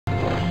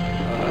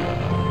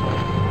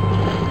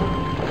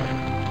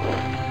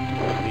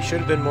should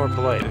have been more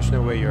polite. There's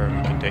no way your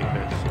army can take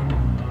this.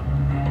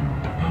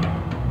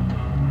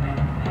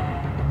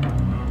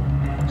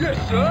 Yes,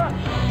 sir.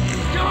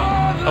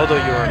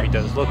 Although your army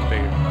does look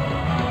bigger.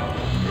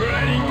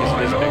 Ready, Because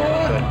it is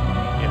bigger, but,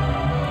 you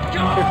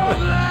know.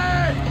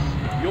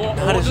 Your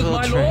Not as orders, well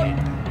my trained.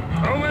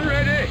 lord. Bowman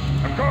ready.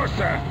 Of course,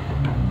 sir.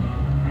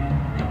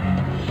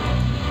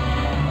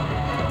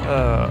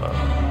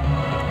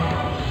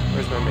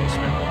 Where's my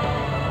maceman?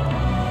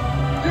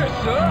 Yes,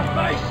 sir.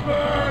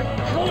 Baseman,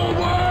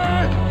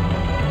 forward.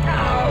 No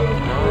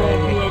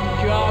problem,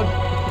 John.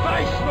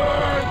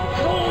 Baseman,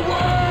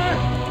 forward.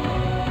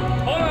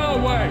 On our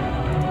way.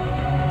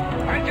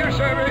 At your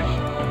service.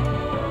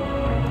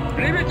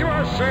 Leave it to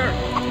us, sir.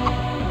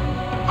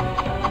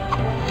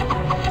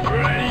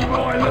 Ready,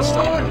 my That's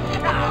lord.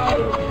 not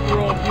No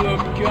problem,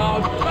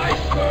 John.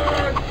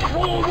 Baseman,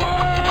 forward.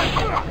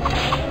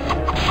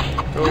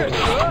 Yes,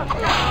 sir.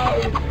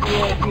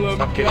 No problem,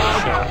 Stop getting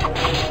John. shot.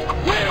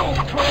 We'll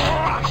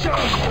crush 'em.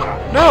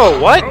 No,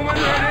 what? Bowman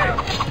ready.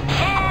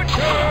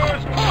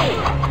 Archers, ho!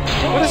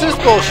 What is this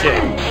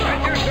bullshit? At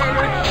your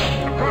service.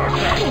 Of course,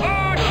 sir.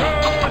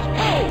 Archers,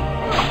 ho!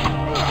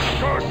 Of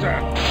course, sir.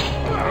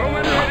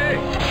 Bowman ready.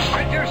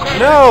 At your service.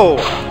 No!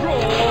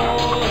 Draw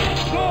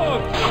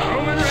swords.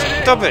 Bowman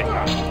ready. Stop it!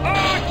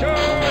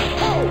 Archers,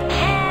 ho!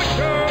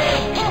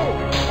 Archers, ho!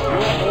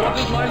 Your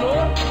orders, my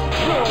lord.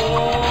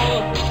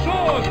 Draw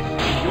swords.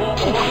 Your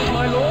orders,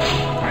 my lord.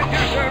 At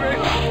your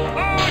service.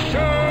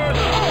 Archers,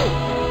 ho!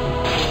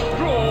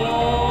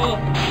 Draw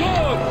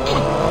swords.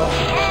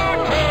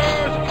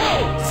 Archers, ho!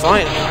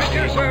 Fine. At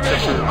your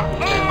service.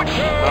 Archers,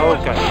 Oh,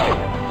 god.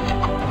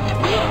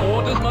 Your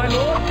orders, my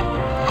lord.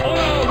 On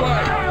our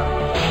way.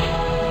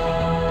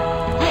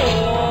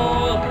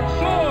 Draw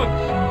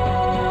swords.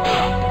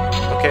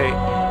 Okay.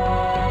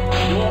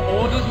 Your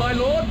orders, my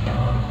lord.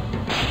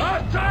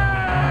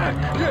 Attack!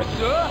 Yes,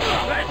 sir.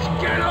 Let's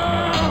get 'em.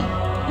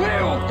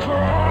 We'll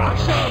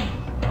crush 'em.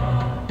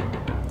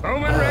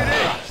 Bowman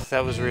ready.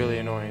 That was really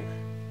annoying.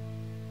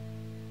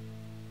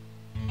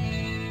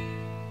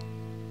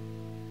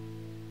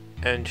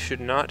 And should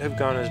not have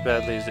gone as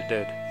badly as it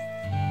did.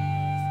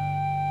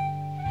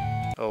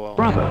 Oh well.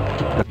 Bravo!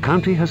 The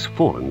county has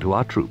fallen to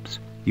our troops.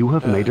 You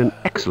have made an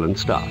excellent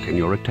start in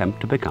your attempt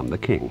to become the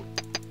king.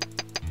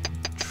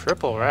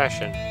 Triple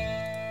ration.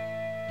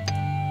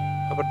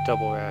 How about a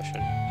double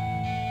ration?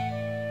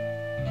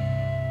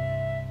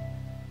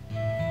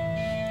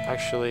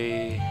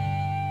 Actually...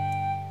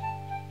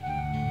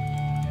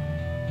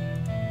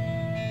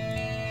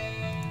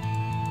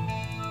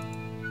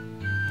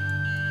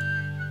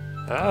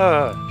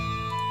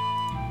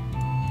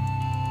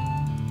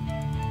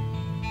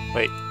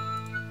 Wait.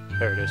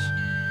 There it is.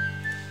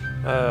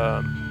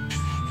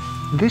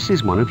 This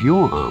is one of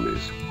your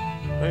armies.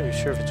 I'm not even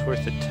sure if it's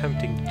worth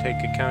attempting to take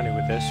a county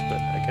with this, but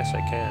I guess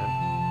I can.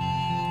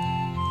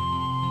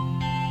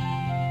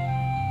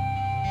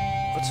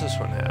 What's this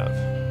one have?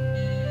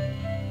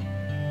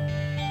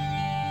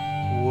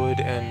 Wood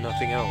and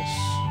nothing else.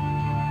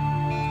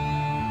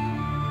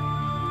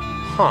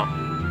 Huh.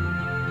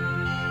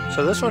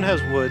 So this one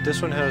has wood,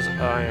 this one has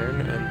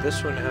iron, and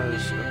this one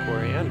has a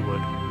quarry and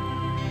wood.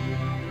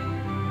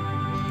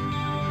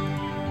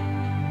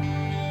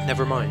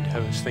 Never mind, I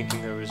was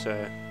thinking there was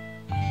a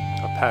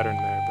pattern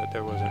there, but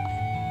there wasn't.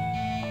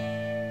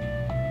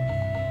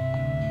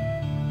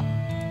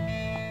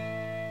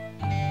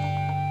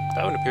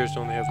 That one appears to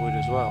only have wood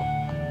as well.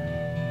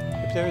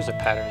 Maybe there is a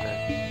pattern there.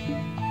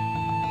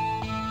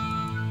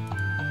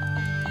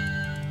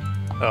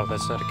 Oh,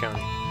 that's not a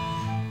county.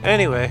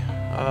 Anyway,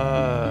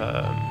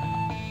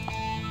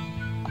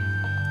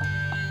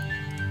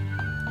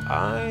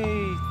 I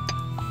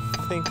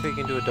think they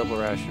can do a double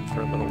ration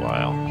for a little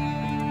while.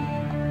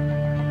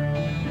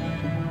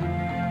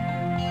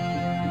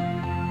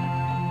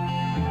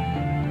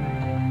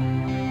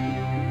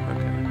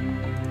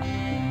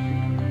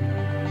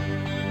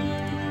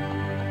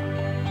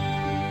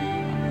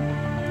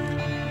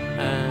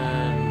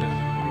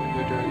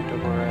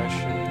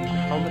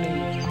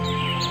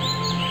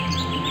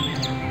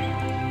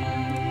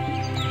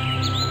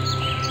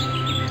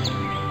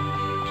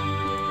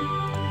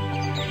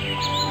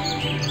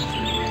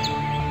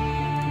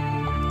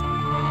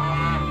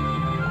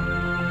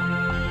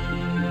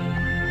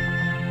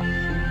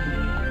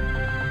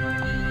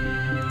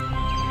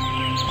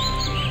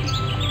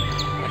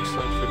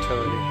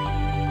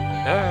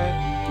 Alright.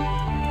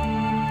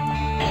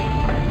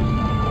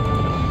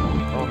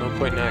 Oh, no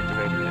point in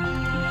activating it.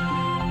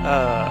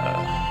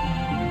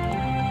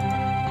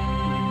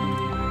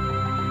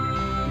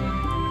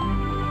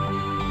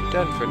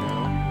 Done for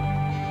now.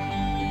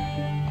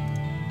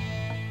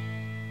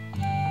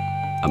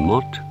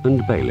 Amott and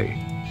Bailey.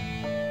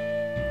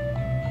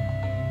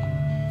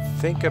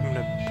 Think I'm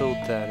gonna build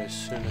that as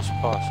soon as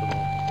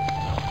possible.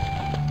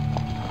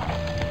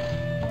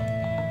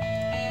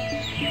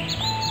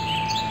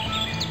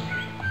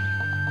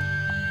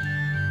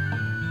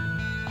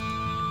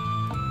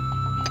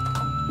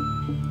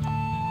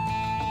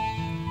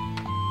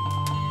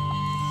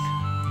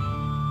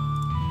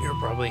 You're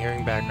probably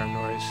hearing background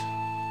noise.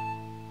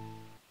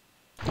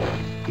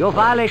 Your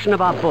violation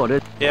of our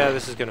borders... Yeah,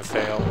 this is gonna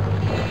fail.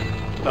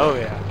 Oh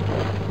yeah.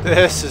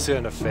 This is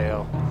gonna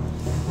fail.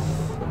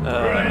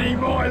 Ready,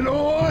 my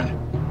lord?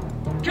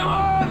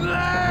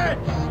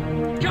 Gauntlets!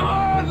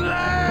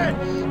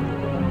 Gauntlets!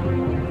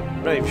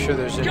 I'm not even sure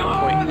there's any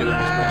point in doing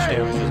as much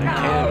damage as I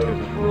can.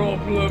 No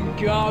problem,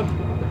 God.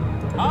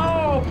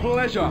 Our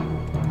pleasure.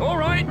 All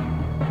right.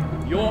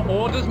 Your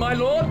orders, my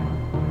lord?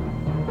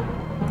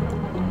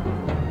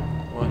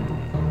 1,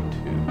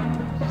 2,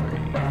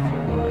 3, 4.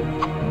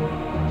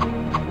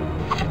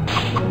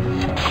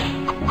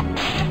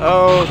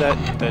 Oh, that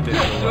didn't go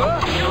well.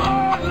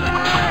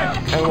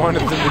 I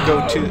wanted them to go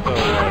to... Oh,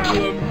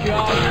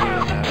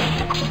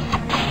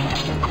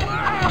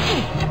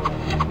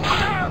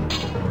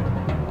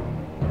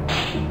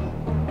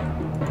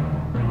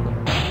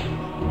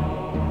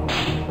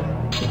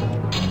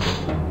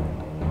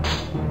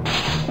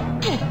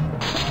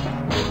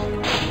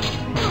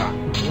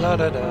 La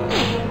da da.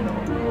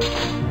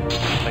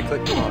 I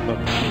clicked the mop up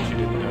in case you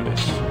didn't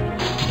notice.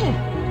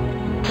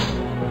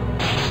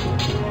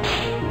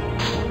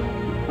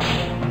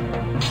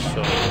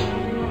 So.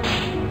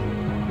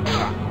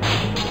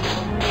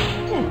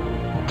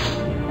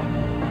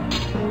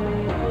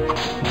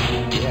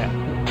 Yeah.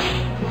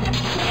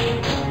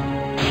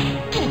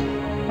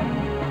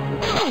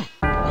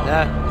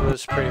 That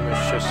was pretty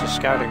much just a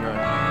scouting run.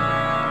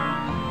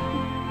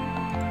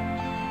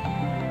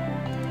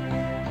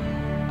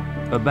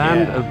 A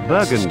band Yeah, of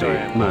that's the Burgundy story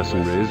I'm going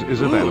mercenaries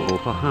is available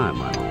for hire,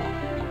 my lord.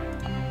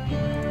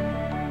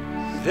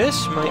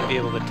 This might be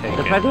able to take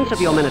The it. presence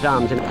of your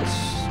men-at-arms in...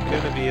 It's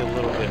going to be a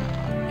little bit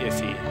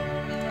iffy.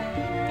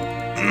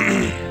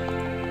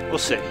 We'll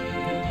see.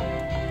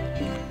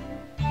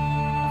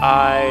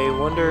 I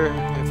wonder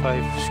if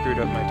I've screwed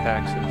up my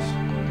taxes.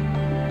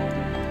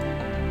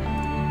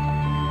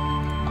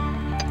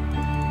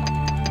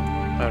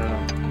 I don't know.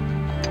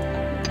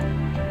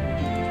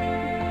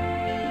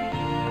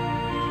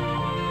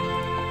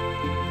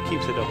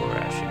 Keeps a double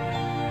ration.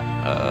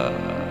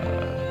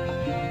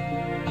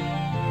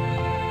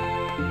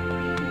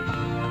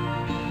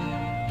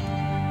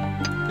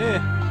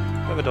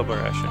 Have a double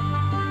ration.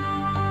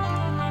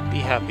 Be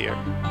happier.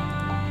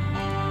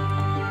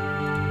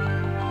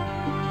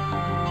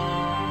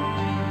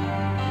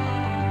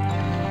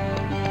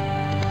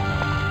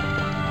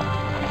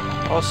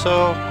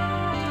 Also,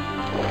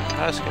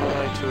 ask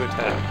ally to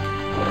attack.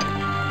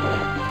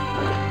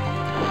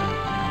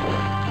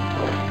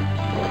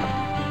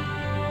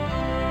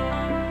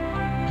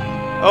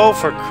 Oh,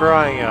 for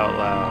crying out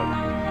loud.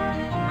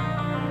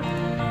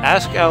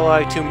 Ask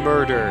ally to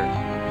murder.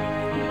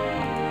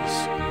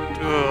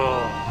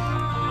 Ugh.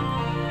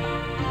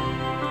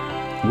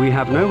 We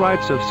have no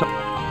rights of...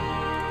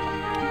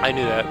 I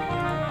knew that.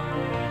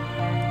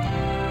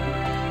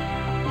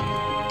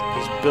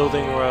 He's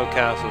building royal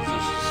castles.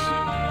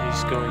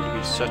 He's going to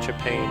be such a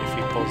pain if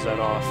he pulls that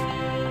off.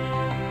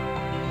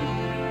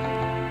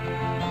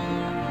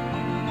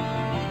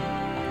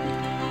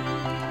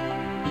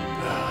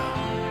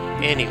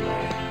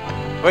 Anyway.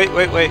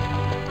 Wait.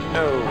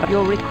 No.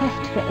 Your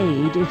request for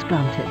aid is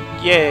granted.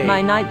 Yay.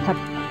 My knights have...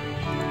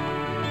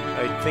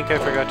 I think I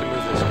forgot to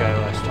move this guy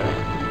last time.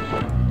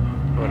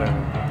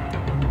 Whatever.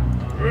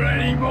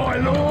 Ready, my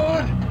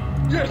lord?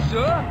 Yes,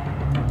 sir.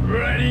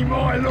 Ready,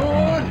 my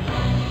lord?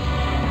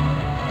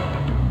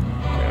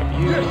 Grab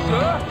you. Yes,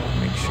 sir.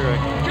 Make sure I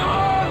can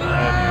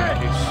have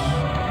you in case...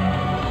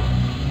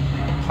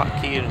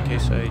 Hotkey in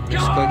case I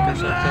misclick or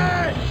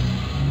something.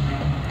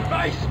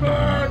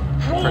 Baseman,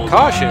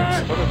 Precautions?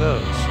 What are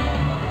those?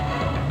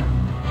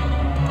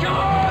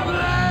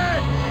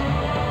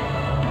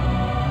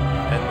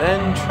 And then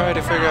try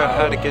to figure out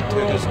how to get to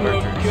his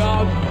archers.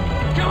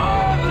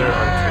 They're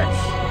archers.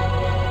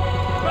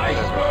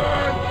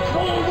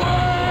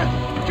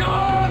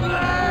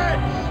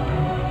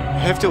 I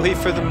have to wait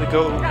for them to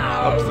go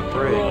up the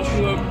bridge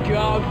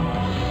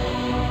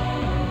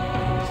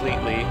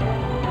completely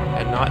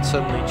and not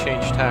suddenly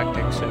change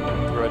tactics and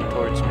run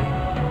towards me.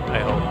 I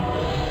hope.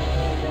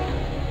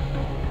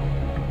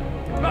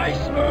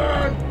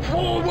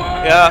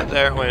 Yeah,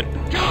 there it went.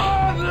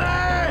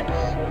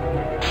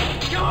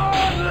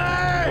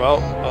 Well,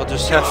 I'll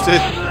just have to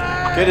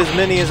get as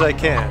many as I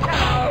can.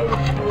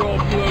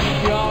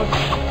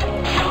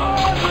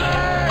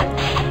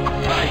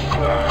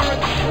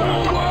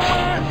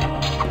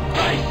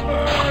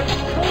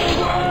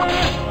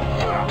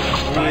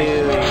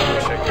 Really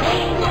wish I could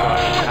have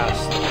gotten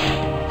past them.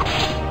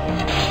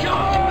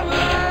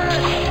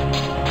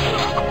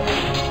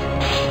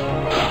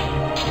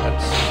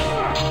 That's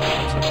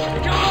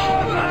okay.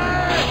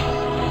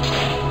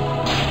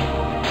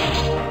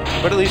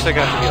 But at least I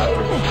got to the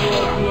archers.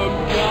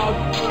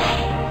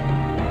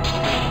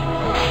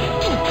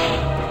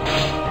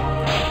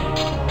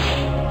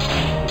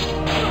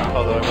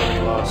 Although I've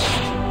already lost.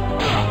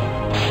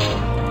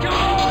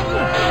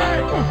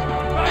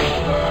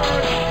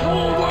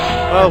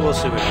 Well, we'll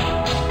see what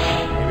happens.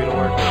 Maybe it'll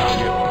work.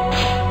 Maybe it won't.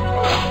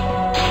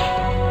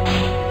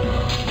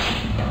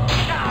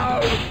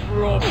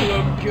 No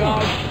problem,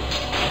 God.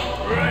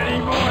 Ready,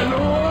 my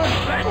lord?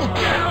 Let's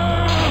get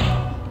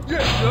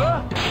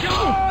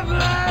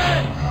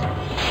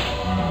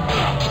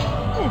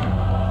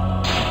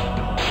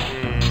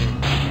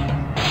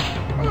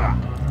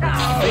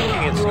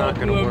it's not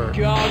going to work.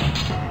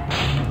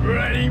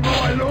 Ready,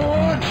 my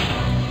lord!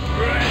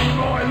 Ready,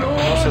 my lord!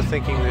 I'm also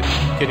thinking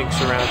that getting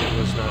surrounded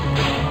was not a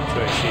good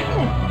choice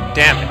either.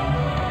 Damn it!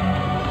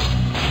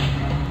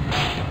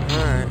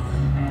 Alright.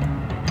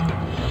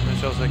 Not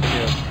much else I can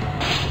do.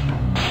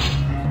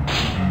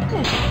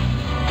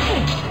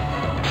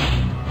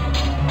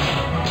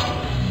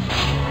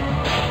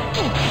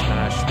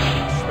 Smash,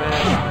 smash,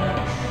 smash,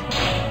 smash.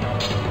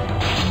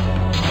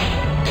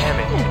 Damn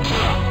it!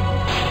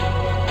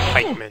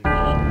 Pikeman.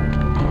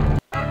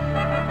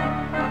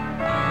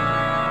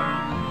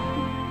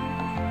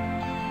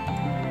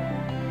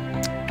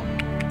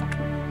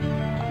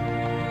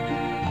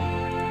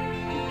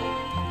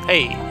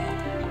 Hey!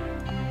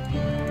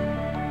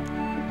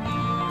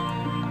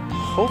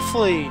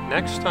 Hopefully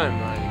next time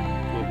I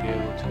will be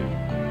able to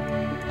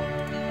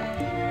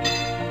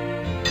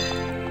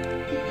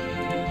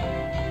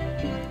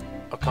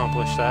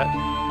accomplish that.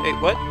 Hey,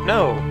 what?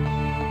 No!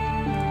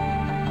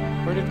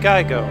 Where did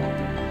Guy go?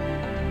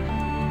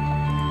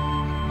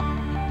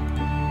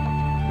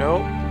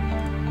 Nope.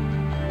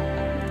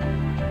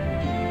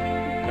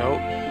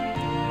 Nope.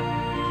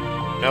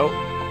 Nope.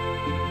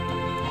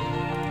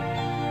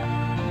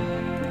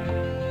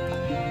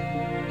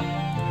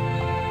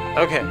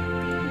 Okay.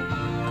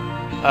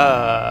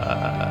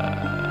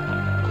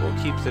 We'll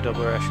keep the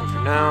double ration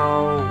for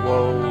now.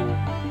 Whoa.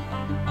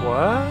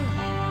 What?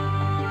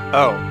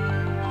 Oh.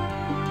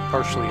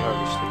 Partially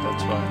harvested,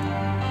 that's why.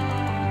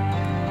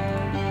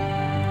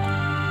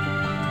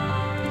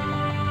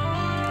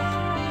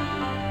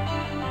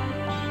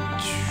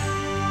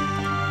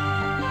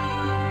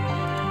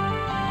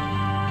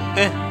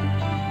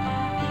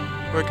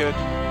 We're good.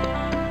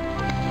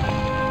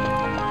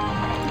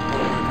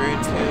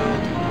 Gradefield.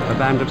 A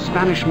band of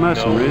Spanish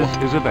mercenaries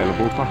is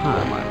available for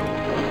hire, my lord.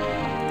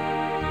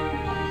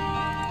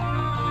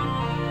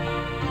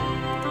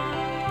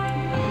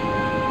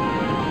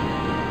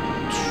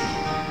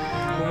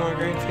 Two more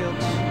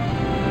gradefields.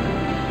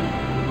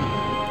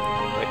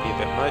 Might be a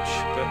bit much,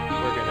 but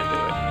we're gonna do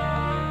it.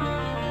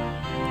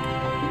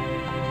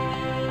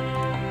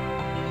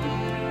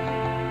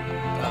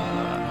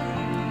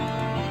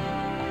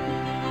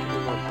 Give me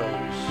more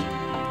bows.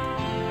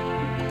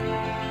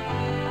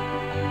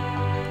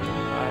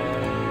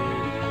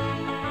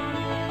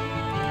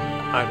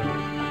 I don't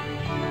know.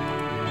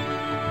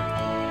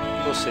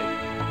 We'll see.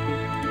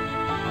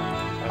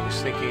 I was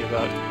thinking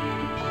about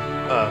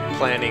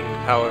planning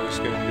how I was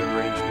going to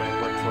arrange my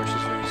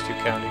workforces for these two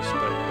counties,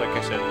 but like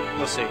I said,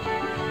 we'll see.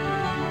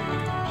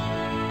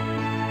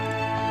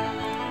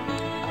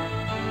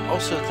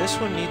 Also, this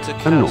one needs a A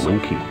castle. Norman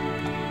keep.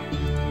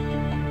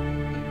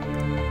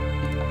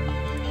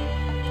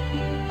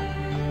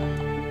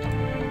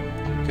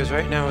 Because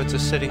right now it's a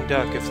sitting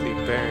duck if the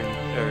Baron,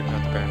 or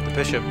not the Baron, the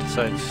Bishop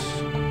decides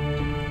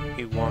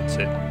he wants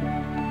it.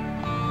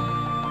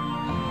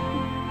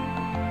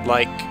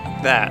 Like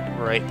that,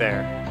 right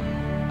there.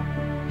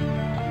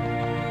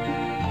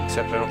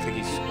 Except I don't think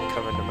he's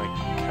coming to my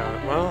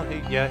count. Well,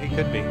 yeah, he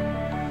could be.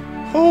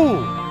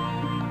 Whoo!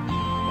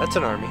 That's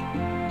an army.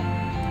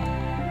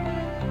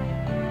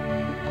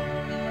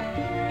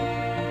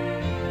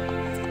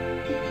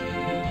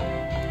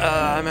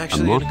 I'm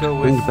actually going to go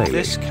with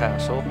this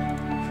castle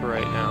for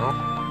right now.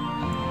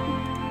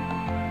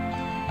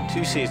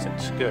 2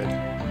 seasons, good.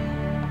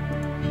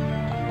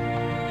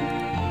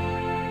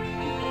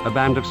 A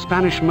band of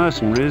Spanish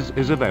mercenaries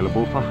is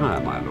available for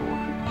hire, my lord.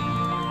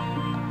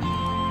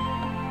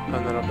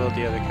 And then I'll build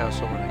the other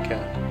castle when I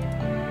can.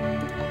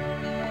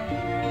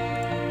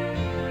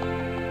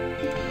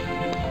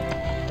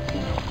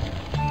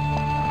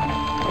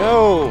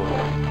 No!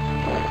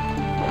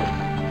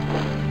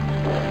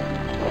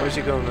 Where's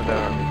he going with that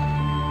army?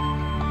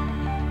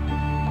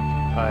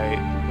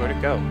 Where'd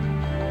it go?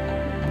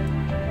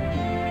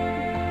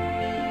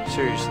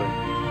 Seriously.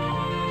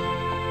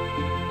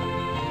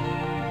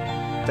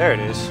 There it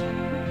is.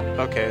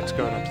 Okay, it's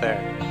going up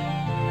there.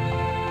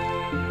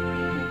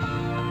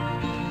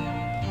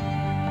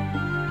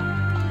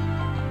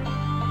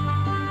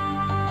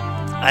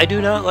 I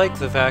do not like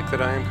the fact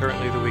that I am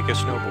currently the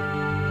weakest noble.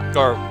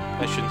 Or,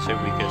 I shouldn't say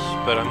weakest,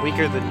 but I'm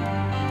weaker than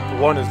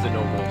one of the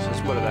nobles,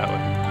 let's put it that way.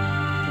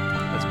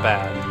 That's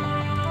bad.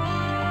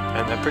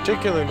 And that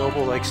particular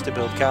noble likes to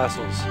build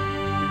castles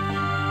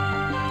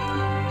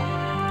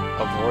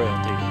of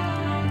royalty.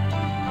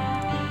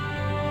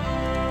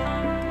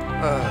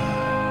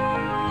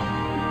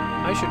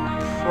 I should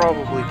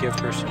probably give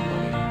her some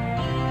money.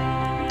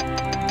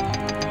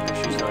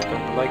 She's not going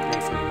to like me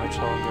for much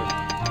longer.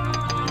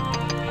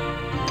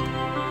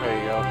 There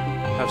you go.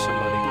 Have some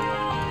money.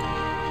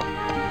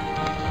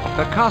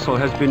 The castle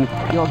has been...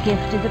 Your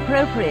gift is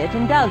appropriate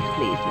and does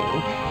please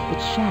me.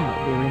 It shall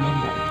be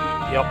remembered.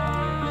 Yep.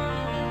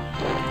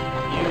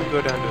 You go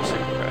down to a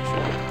single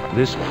ration.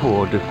 This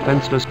poor,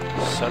 defenseless...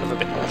 Son of a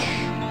bitch.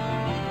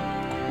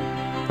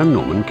 A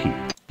Norman keep.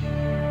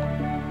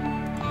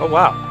 Oh,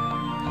 wow.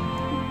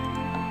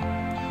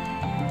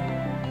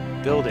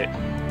 Build it.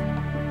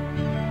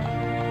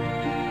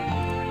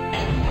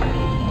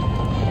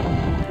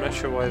 I'm not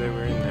sure why they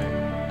were in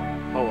there.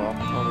 Oh well,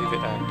 I'll leave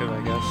it active,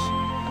 I guess.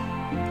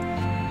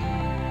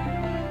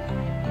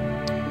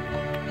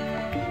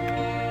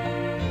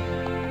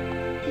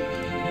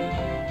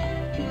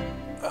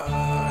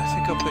 I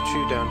think I'll put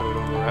you down to an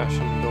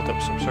overration and build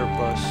up some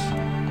surplus.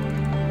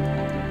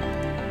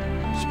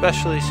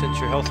 Especially since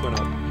your health went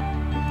up.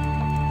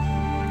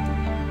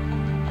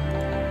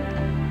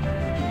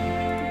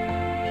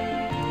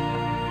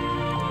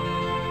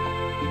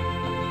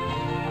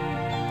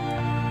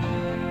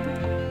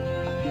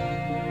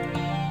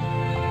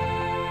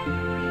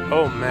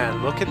 Oh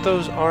man, look at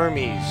those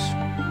armies.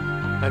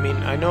 I mean,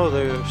 I know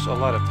there's a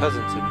lot of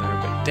peasants in there,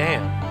 but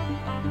damn.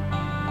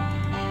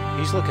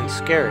 He's looking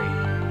scary. I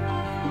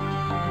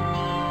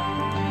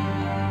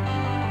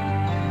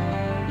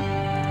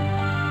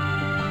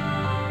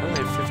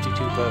only have 52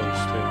 bows,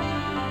 too.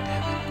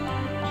 Damn it.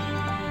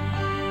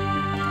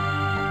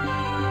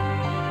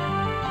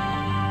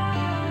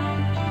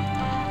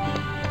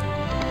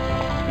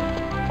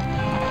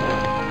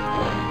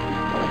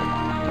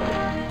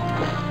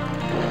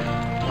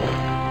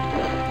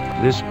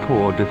 This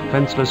poor,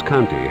 defenseless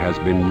county has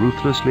been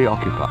ruthlessly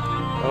occupied.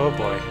 Oh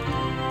boy.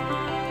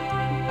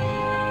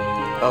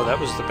 Oh, that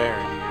was the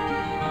Baron.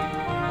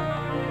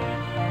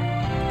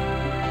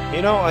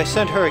 You know, I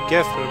sent her a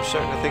gift, but I'm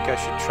starting to think I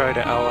should try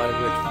to ally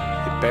with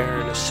the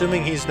Baron,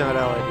 assuming he's not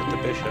allied with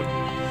the Bishop.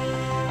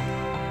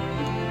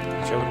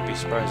 Which I wouldn't be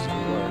surprised if he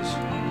was.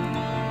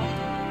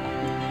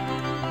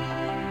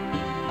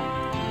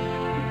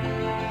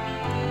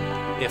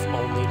 If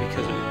only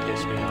because it would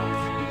piss me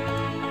off.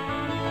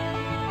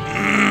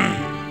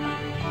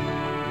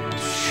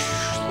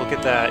 Look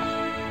at that.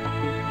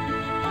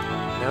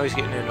 Now he's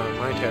getting in on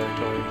my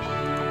territory. I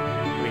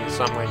mean, it's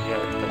not mine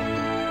yet, but you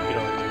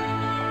know what I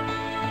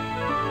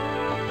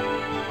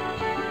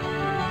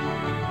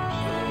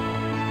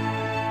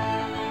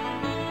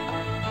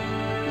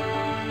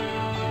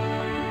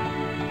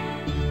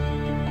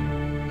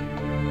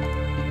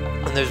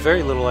mean. And there's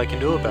very little I can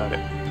do about it.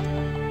 I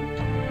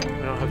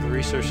don't have the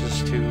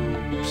resources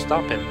to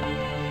stop him.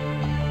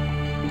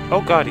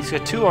 Oh god, he's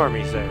got 2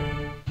 armies there.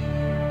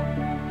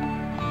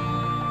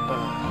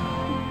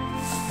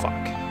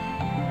 Fuck.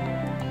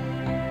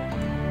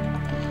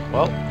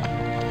 Well.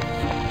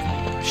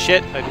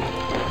 Shit, I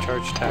didn't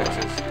charge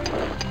taxes.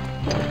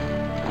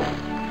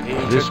 He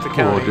took the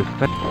county.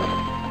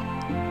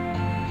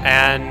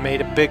 And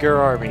made a bigger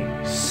army.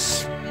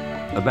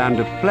 A band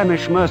of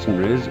Flemish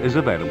mercenaries is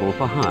available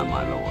for hire,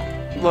 my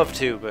lord. Love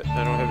to, but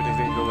I don't have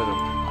anything to go with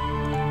them.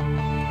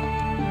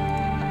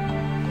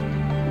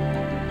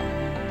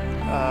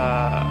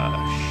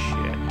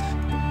 Shit.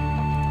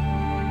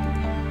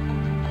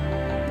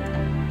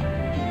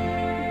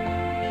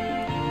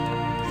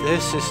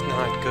 This is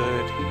not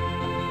good.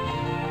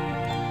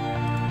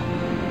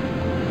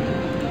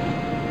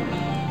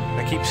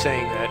 I keep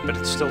saying that, but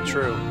it's still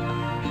true.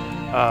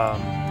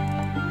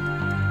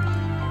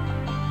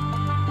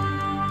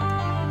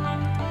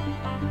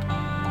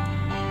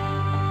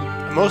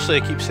 Mostly I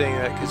keep saying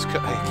that because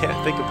I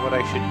can't think of what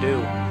I should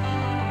do.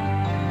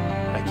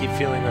 I keep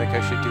feeling like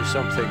I should do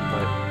something,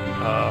 but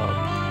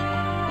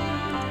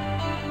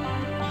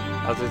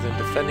other than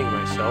defending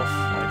myself,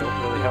 I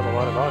don't really have a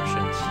lot of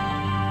options.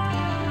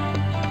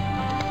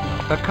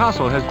 A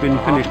castle has been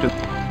finished.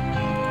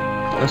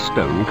 A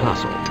stone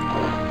castle.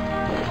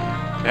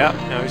 Yeah,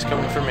 now he's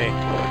coming for me.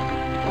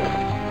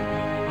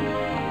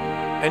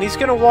 And he's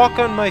gonna walk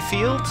on my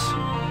fields?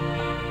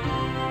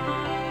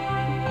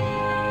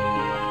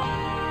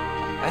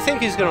 I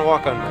think he's gonna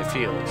walk on my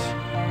fields.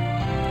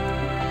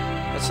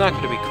 That's not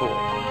gonna be cool.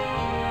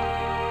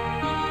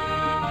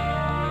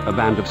 A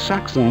band of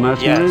Saxon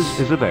mercenaries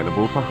is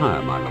available for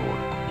hire, my lord.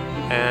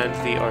 And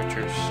the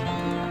archers.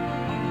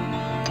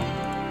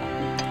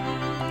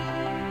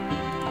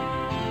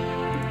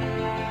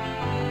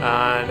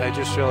 And I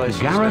just realized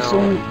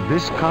Garrison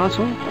this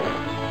castle?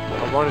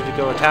 I wanted to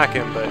go attack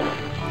him, but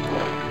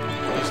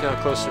he's now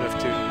close enough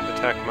to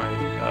attack my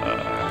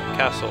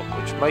castle,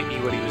 which might be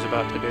what he was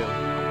about to do.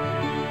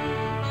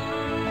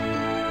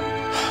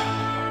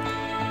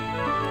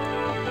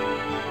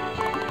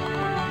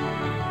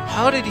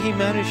 How did he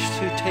manage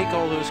to take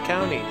all those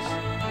counties?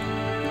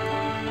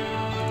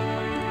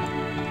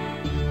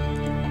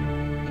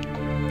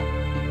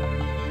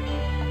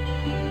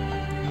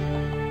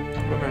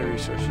 Where are my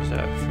resources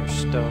at for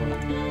stone?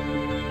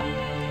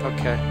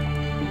 Okay.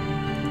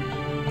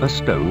 A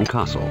stone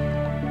castle.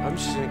 I'm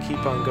just gonna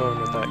keep on going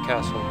with that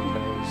castle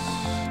because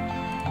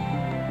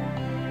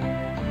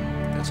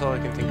that's all I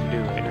can think to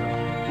do right now.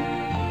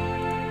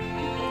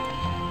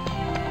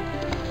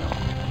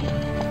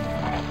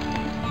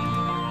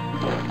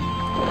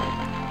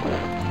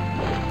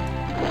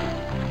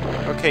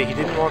 Okay, he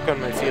didn't walk on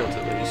my fields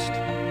at least.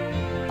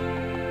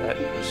 That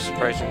was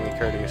surprisingly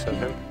courteous of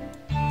him.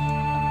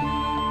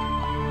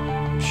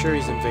 I'm sure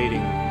he's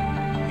invading.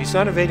 He's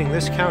not invading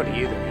this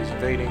county either. He's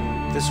invading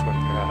this one,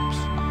 perhaps.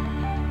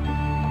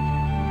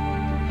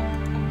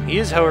 He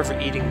is, however,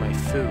 eating my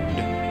food.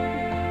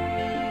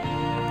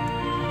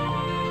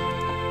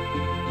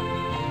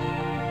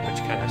 Which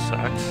kind of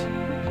sucks.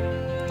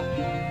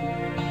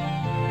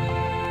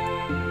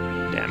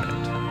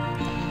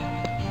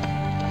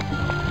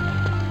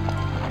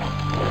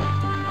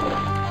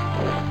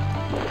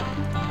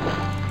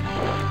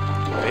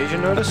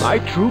 notice? My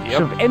troops Yep.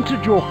 have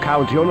entered your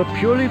county on a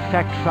purely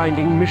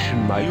fact-finding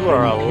mission, my friend. You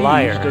are a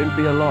liar. Please don't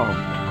be alarmed.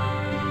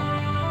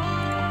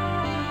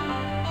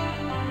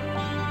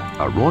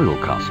 A royal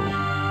castle.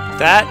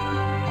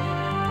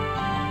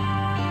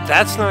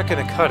 That's not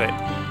gonna cut it.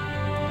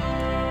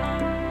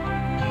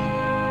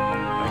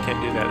 I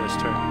can't do that this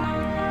turn.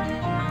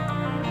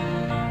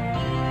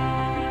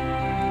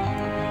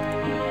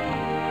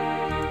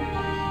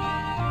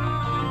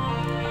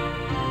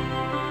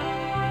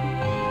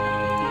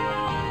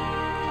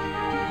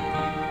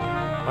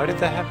 Why did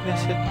that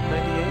happiness hit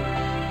 98?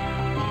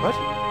 What?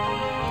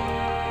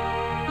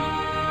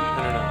 I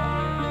don't know.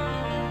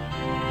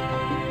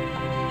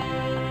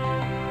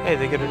 Hey,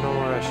 they get a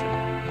normal ration.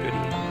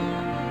 Goodie.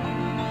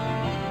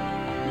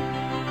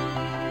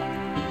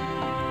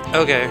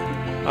 Okay.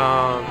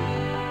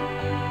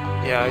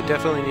 Yeah, I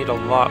definitely need a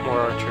lot more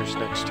archers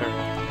next turn.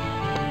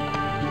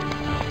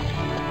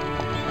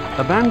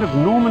 A band of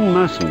Norman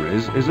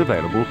mercenaries is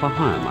available for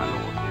hire, my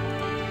lord.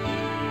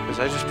 Because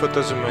I just put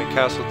those in my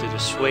castle to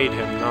dissuade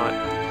him, not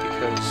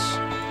because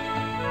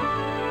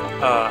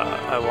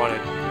I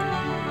wanted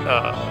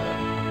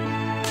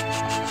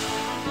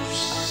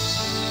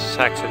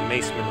Saxon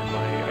macemen in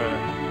my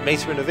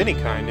macemen of any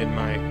kind in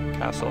my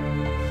castle.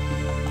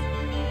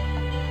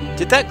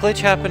 Did that glitch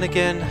happen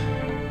again,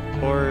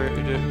 or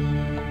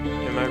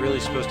am I really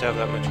supposed to have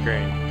that much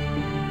grain?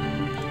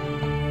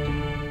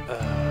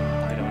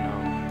 I don't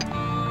know.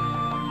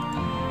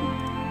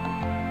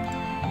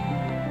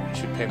 I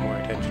should pay more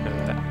attention to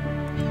that.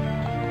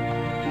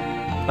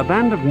 A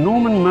band of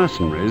Norman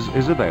mercenaries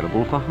is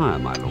available for hire,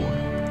 my lord.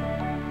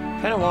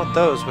 Kinda want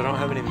those, but I don't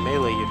have any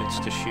melee units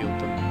to shield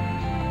them.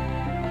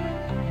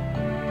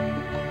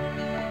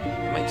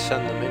 I might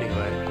send them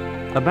anyway.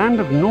 A band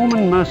of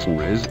Norman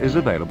mercenaries is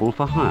available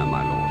for hire,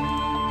 my lord.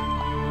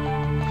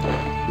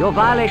 Your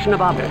violation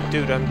of our... Okay,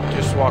 dude, I'm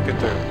just walking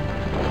through.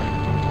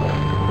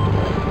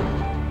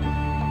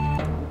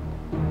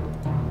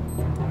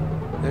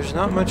 There's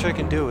not much I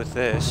can do with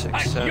this, At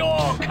except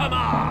your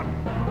command!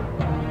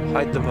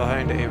 hide them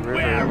behind a river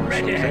We're or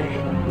ready!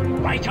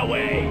 something. Right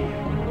away!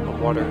 A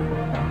water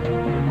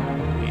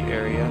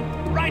area.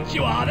 Right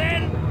you are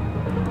then!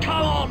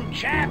 Come on,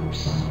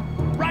 chaps!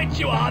 Right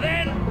you are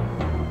then!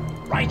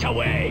 Right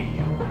away!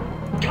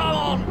 Come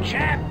on,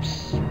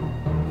 chaps!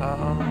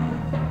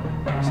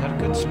 Is that a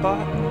good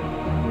spot?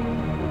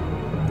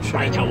 Should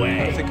Right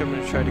away. I think I'm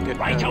gonna try to get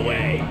Right down here.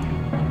 away!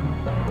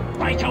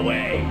 Right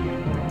away!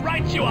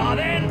 Right you are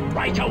then!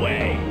 Right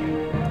away!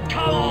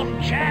 Come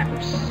on,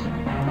 chaps!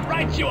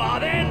 Right you are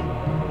then!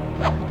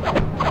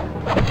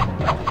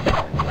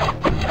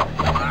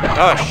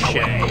 Oh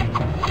shit! Away.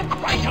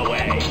 Right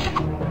away!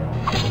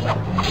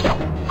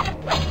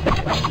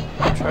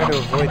 Try to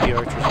avoid the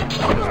archers as much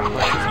as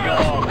Your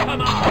possible.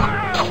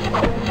 command!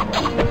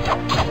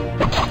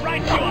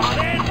 Right you are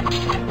then!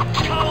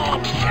 Come on,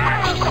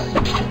 chaps!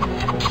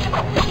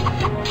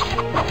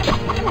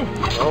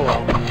 Oh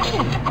well.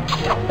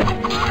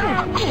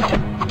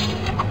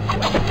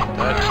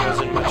 That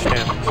wasn't much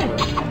damage,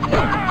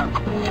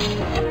 but...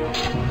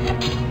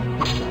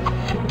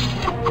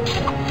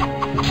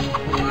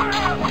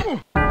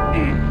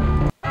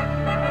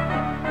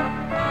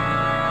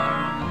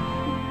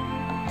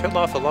 Killed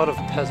off a lot of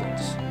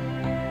peasants.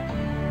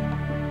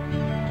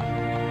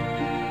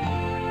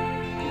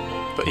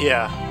 But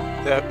yeah,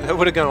 that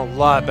would have gone a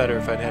lot better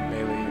if I'd had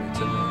melee units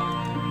in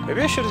there.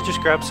 Maybe I should have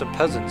just grabbed some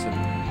peasants and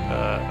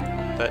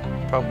that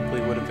probably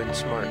would have been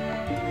smart.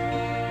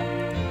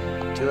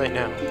 Too late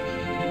now.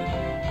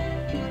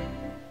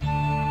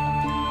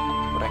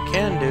 What I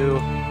can do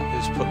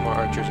is put more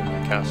archers in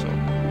my castle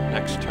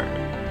next turn.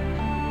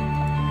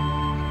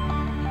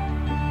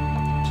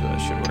 So that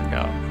should work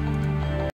out.